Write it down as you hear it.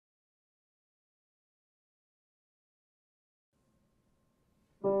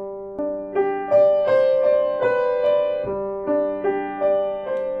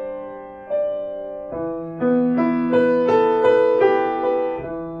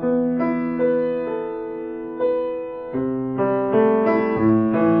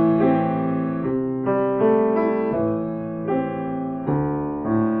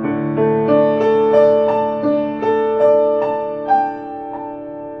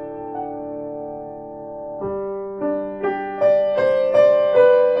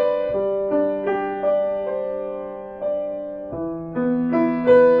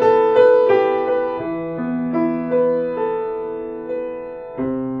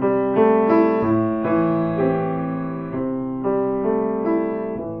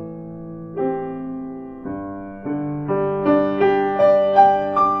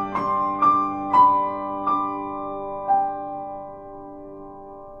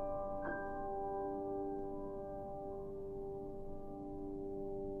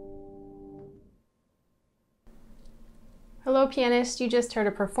Hello pianist, you just heard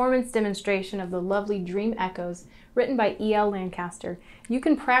a performance demonstration of the lovely Dream Echoes written by E.L. Lancaster. You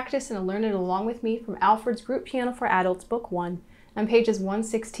can practice and learn it along with me from Alfred's Group Piano for Adults Book 1 on pages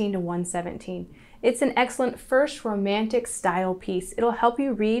 116 to 117. It's an excellent first romantic style piece. It'll help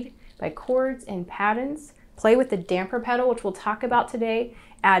you read by chords and patterns, play with the damper pedal, which we'll talk about today,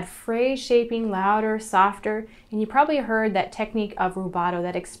 add phrase shaping, louder, softer, and you probably heard that technique of rubato,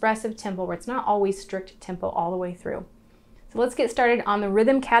 that expressive tempo where it's not always strict tempo all the way through. So let's get started on the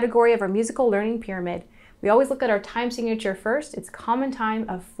rhythm category of our musical learning pyramid. We always look at our time signature first. It's common time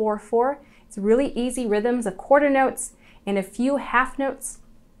of 4/4. It's really easy rhythms of quarter notes and a few half notes.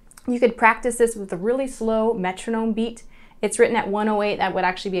 You could practice this with a really slow metronome beat. It's written at 108. That would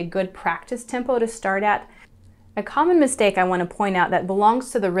actually be a good practice tempo to start at. A common mistake I want to point out that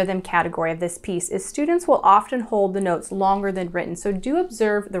belongs to the rhythm category of this piece is students will often hold the notes longer than written, so do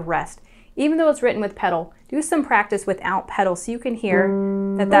observe the rest. Even though it's written with pedal, do some practice without pedal so you can hear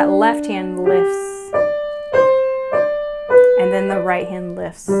that that left hand lifts and then the right hand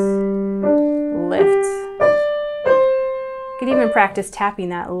lifts, lifts. You could even practice tapping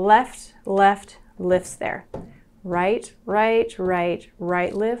that left, left, lifts there. Right, right, right,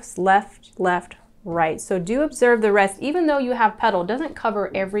 right lifts, left, left, right. So do observe the rest. Even though you have pedal, it doesn't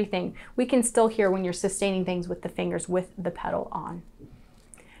cover everything. We can still hear when you're sustaining things with the fingers with the pedal on.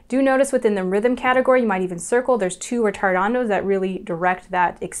 Do notice within the rhythm category, you might even circle, there's two retardandos that really direct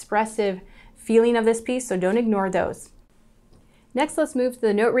that expressive feeling of this piece, so don't ignore those. Next, let's move to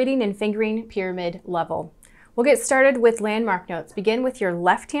the note reading and fingering pyramid level. We'll get started with landmark notes. Begin with your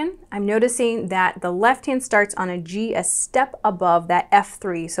left hand. I'm noticing that the left hand starts on a G a step above that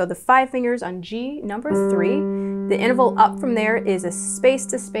F3. So the 5 fingers on G number 3. The interval up from there is a space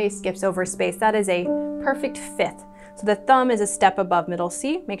to space, skips over space. That is a perfect fifth. So the thumb is a step above middle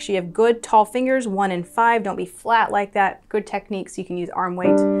C. Make sure you have good tall fingers, 1 and 5. Don't be flat like that. Good technique so you can use arm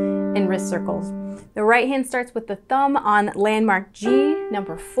weight and wrist circles. The right hand starts with the thumb on landmark G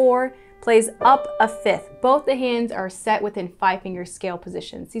number 4. Plays up a fifth. Both the hands are set within 5-finger scale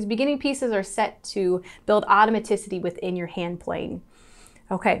positions. These beginning pieces are set to build automaticity within your hand playing.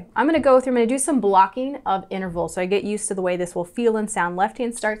 Okay, I'm gonna go through, I'm gonna do some blocking of intervals so I get used to the way this will feel and sound. Left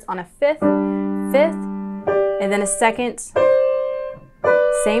hand starts on a fifth, fifth, and then a second.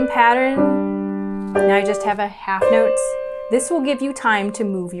 Same pattern. Now I just have a half note. This will give you time to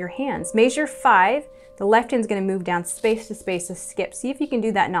move your hands. Measure 5. The left hand's going to move down space to space to skip. See if you can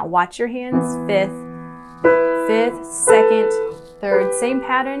do that now. Watch your hands. Fifth, fifth, second, third. Same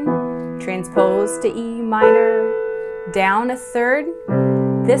pattern. Transpose to E minor. Down a third.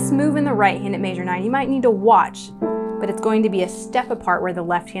 This move in the right hand at measure 9, you might need to watch, but it's going to be a step apart where the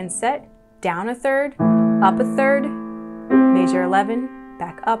left hand's set. Down a third, up a third. Measure 11.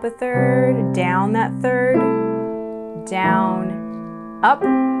 Back up a third. Down that third. Down, up.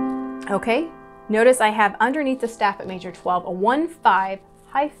 Okay. Notice I have underneath the staff at measure 12 a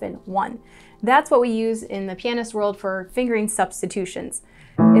 1-5-1. That's what we use in the pianist world for fingering substitutions.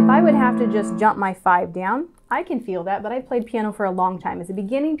 If I would have to just jump my 5 down, I can feel that, but I played piano for a long time. As a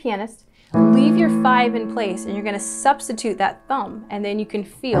beginning pianist, leave your 5 in place and you're going to substitute that thumb and then you can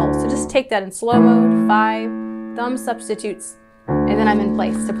feel. So just take that in slow mode, 5, thumb substitutes, and then I'm in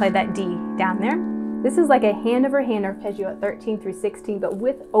place to play that D down there. This is like a hand over hand arpeggio at 13 through 16, but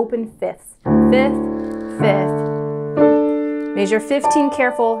with open fifths. Fifth, fifth. Measure 15,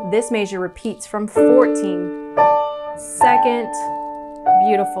 careful. This measure repeats from 14. Second,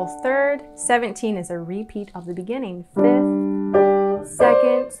 beautiful third. 17 is a repeat of the beginning. Fifth,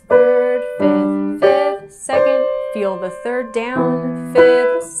 second, third, fifth, fifth, second. Feel the third down.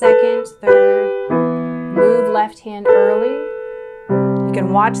 Fifth, second, third. Move left hand early. You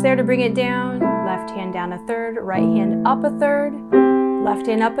can watch there to bring it down. Left hand down a third, right hand up a third, left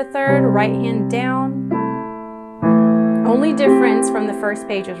hand up a third, right hand down. Only difference from the first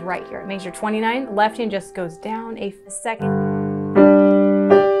page is right here. At measure 29, left hand just goes down a second.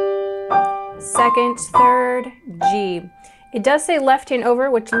 Second, third, G. It does say left hand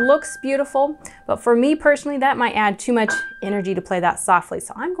over, which looks beautiful, but for me personally, that might add too much energy to play that softly.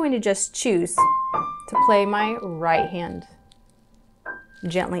 So I'm going to just choose to play my right hand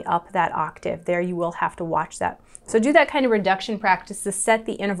gently up that octave. There you will have to watch that. So do that kind of reduction practice to set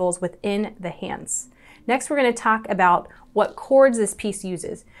the intervals within the hands. Next, we're going to talk about what chords this piece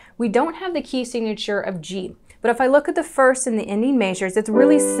uses. We don't have the key signature of G, but if I look at the first and the ending measures, it's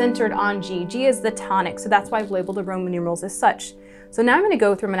really centered on G. G is the tonic, so that's why I've labeled the Roman numerals as such. So now I'm going to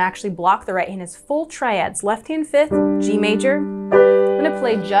go through and actually block the right hand as full triads. Left hand fifth, G major. I'm going to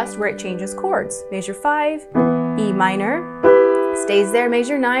play just where it changes chords. Measure 5, E minor. Stays there,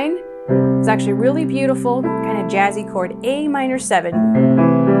 measure 9. It's actually really beautiful. kind of jazzy chord, A minor 7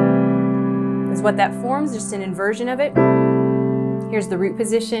 is what that forms, just an inversion of it. Here's the root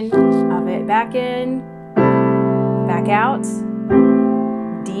position of it. Back in, back out,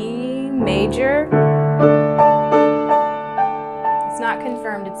 D major. It's not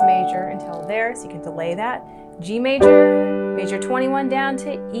confirmed it's major until there, so you can delay that. G major, major 21 down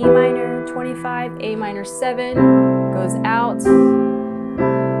to E minor 25, A minor 7, goes out,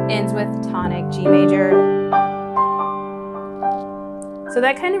 ends with tonic G major. So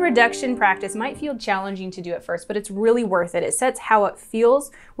that kind of reduction practice might feel challenging to do at first, but it's really worth it. It sets how it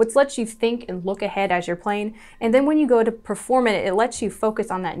feels, which lets you think and look ahead as you're playing. And then when you go to perform it, it lets you focus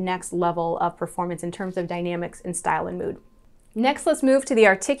on that next level of performance in terms of dynamics and style and mood. Next, let's move to the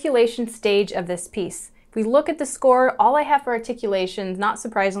articulation stage of this piece. If we look at the score, all I have for articulations, not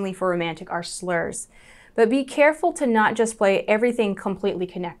surprisingly for romantic, are slurs. But be careful to not just play everything completely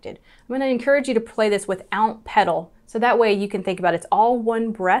connected. I'm going to encourage you to play this without pedal, so that way you can think about it's all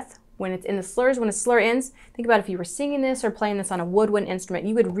one breath when it's in the slurs. When a slur ends, think about if you were singing this or playing this on a woodwind instrument,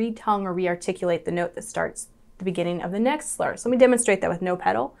 you would re-tongue or re-articulate the note that starts the beginning of the next slur. So let me demonstrate that with no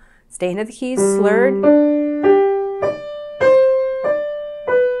pedal. Stay into the keys, slurred,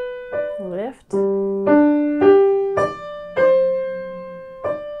 lift.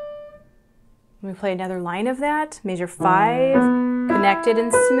 Let me play another line of that. Major 5, connected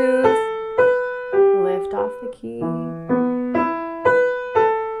and smooth. Lift off the key.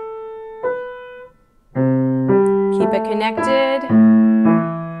 Keep it connected.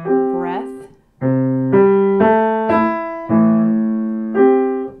 Breath.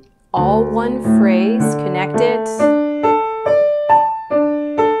 All one phrase, connect it.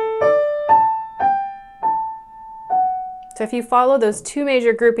 So if you follow those two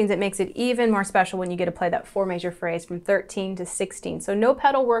major groupings, it makes it even more special when you get to play that 4 major phrase from 13 to 16. So no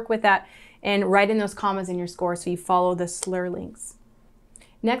pedal work with that, and write in those commas in your score so you follow the slur links.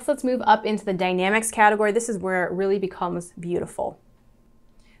 Next, let's move up into the dynamics category. This is where it really becomes beautiful.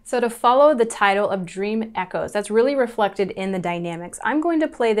 So to follow the title of Dream Echoes, that's really reflected in the dynamics. I'm going to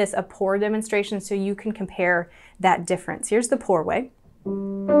play this a pour demonstration so you can compare that difference. Here's the pour way.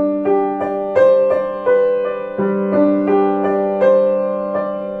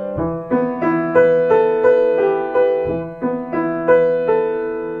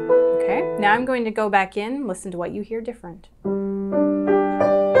 Now I'm going to go back in, listen to what you hear different.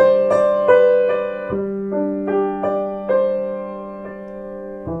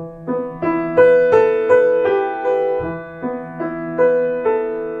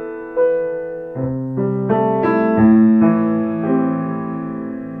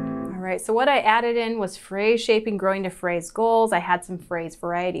 So what I added in was phrase shaping growing to phrase goals. I had some phrase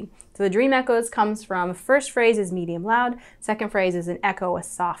variety. So the Dream Echoes comes from first phrase is medium loud, second phrase is an echo, a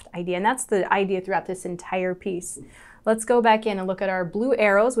soft idea. And that's the idea throughout this entire piece. Let's go back in and look at our blue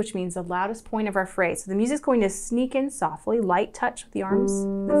arrows, which means the loudest point of our phrase. So the music's going to sneak in softly, light touch with the arms,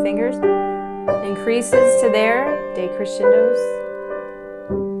 the fingers, increases to there, decrescendos.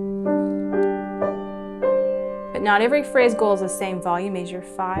 Not every phrase goal is the same volume. Major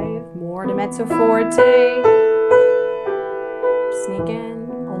 5, more to mezzo forte. Sneak in,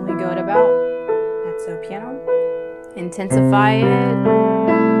 only go to about mezzo piano. Intensify it.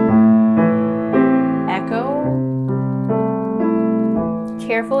 Echo.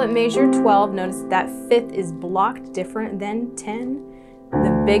 Careful at major 12. Notice that 5th is blocked different than 10.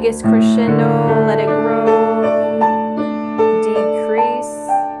 The biggest crescendo, let it grow.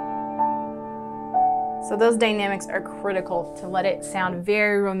 So those dynamics are critical to let it sound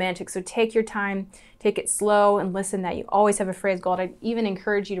very romantic. So take your time, take it slow, and listen that you always have a phrase goal. I'd even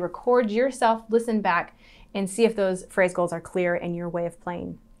encourage you to record yourself, listen back, and see if those phrase goals are clear in your way of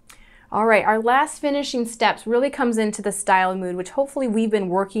playing. All right, our last finishing steps really comes into the style and mood, which hopefully we've been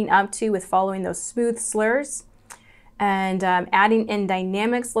working up to with following those smooth slurs and adding in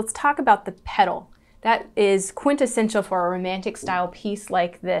dynamics. Let's talk about the pedal. That is quintessential for a romantic style piece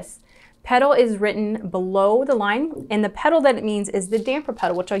like this. Pedal is written below the line, and the pedal that it means is the damper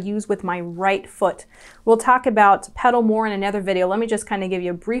pedal, which I'll use with my right foot. We'll talk about pedal more in another video. Let me just kind of give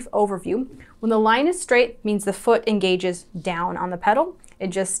you a brief overview. When the line is straight, it means the foot engages down on the pedal. It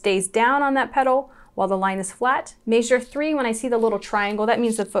just stays down on that pedal while the line is flat. Measure 3, when I see the little triangle, that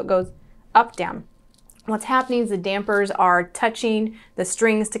means the foot goes up, down. What's happening is the dampers are touching the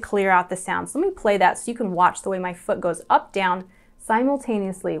strings to clear out the sounds. Let me play that so you can watch the way my foot goes up, down,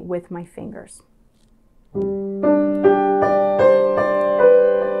 simultaneously with my fingers.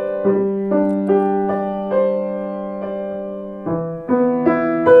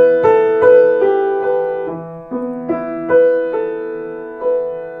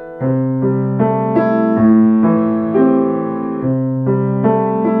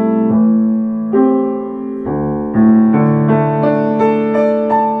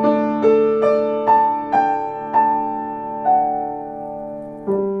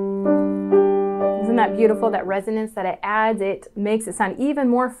 beautiful, that resonance that it adds. It makes it sound even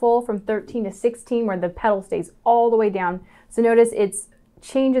more full from 13 to 16, where the pedal stays all the way down. So notice it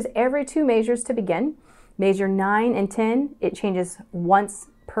changes every 2 measures to begin. Measure 9 and 10, it changes once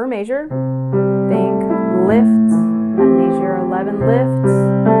per measure. Think lift, at measure 11, lift,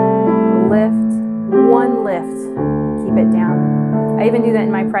 lift, 1 lift, keep it down. I even do that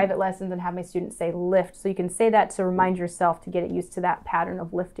in my private lessons and have my students say lift, so you can say that to remind yourself to get it used to that pattern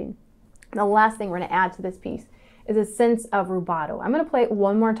of lifting. The last thing we're going to add to this piece is a sense of rubato. I'm going to play it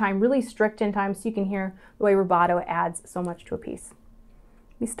one more time, really strict in time, so you can hear the way rubato adds so much to a piece.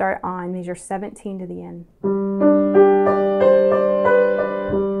 We start on measure 17 to the end.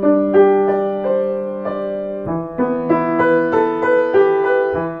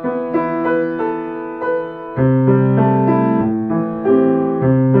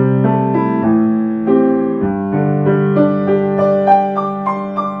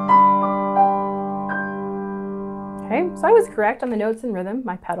 So I was correct on the notes and rhythm.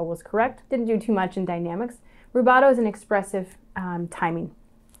 My pedal was correct. Didn't do too much in dynamics. Rubato is an expressive timing.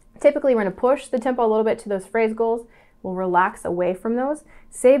 Typically, we're going to push the tempo a little bit to those phrase goals. We'll relax away from those.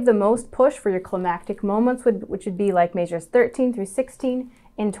 Save the most push for your climactic moments, which would be like measures 13 through 16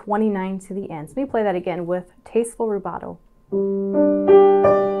 and 29 to the end. So let me play that again with tasteful rubato.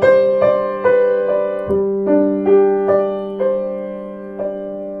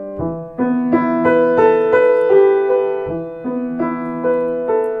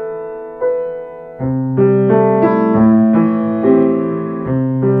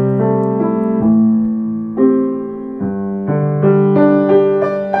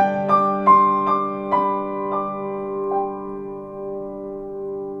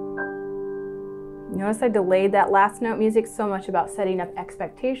 Notice I delayed that last note. Music so much about setting up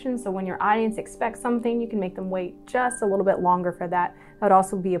expectations, so when your audience expects something, you can make them wait just a little bit longer for that. That would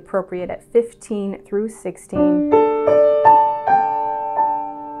also be appropriate at 15 through 16. Make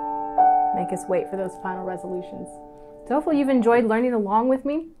us wait for those final resolutions. So hopefully you've enjoyed learning along with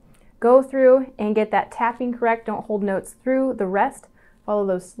me. Go through and get that tapping correct. Don't hold notes through the rest. Follow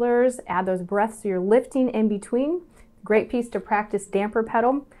those slurs, add those breaths so you're lifting in between. Great piece to practice damper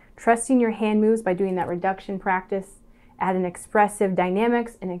pedal. Trusting your hand moves by doing that reduction practice. Add an expressive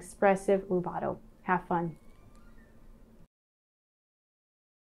dynamics and expressive rubato. Have fun.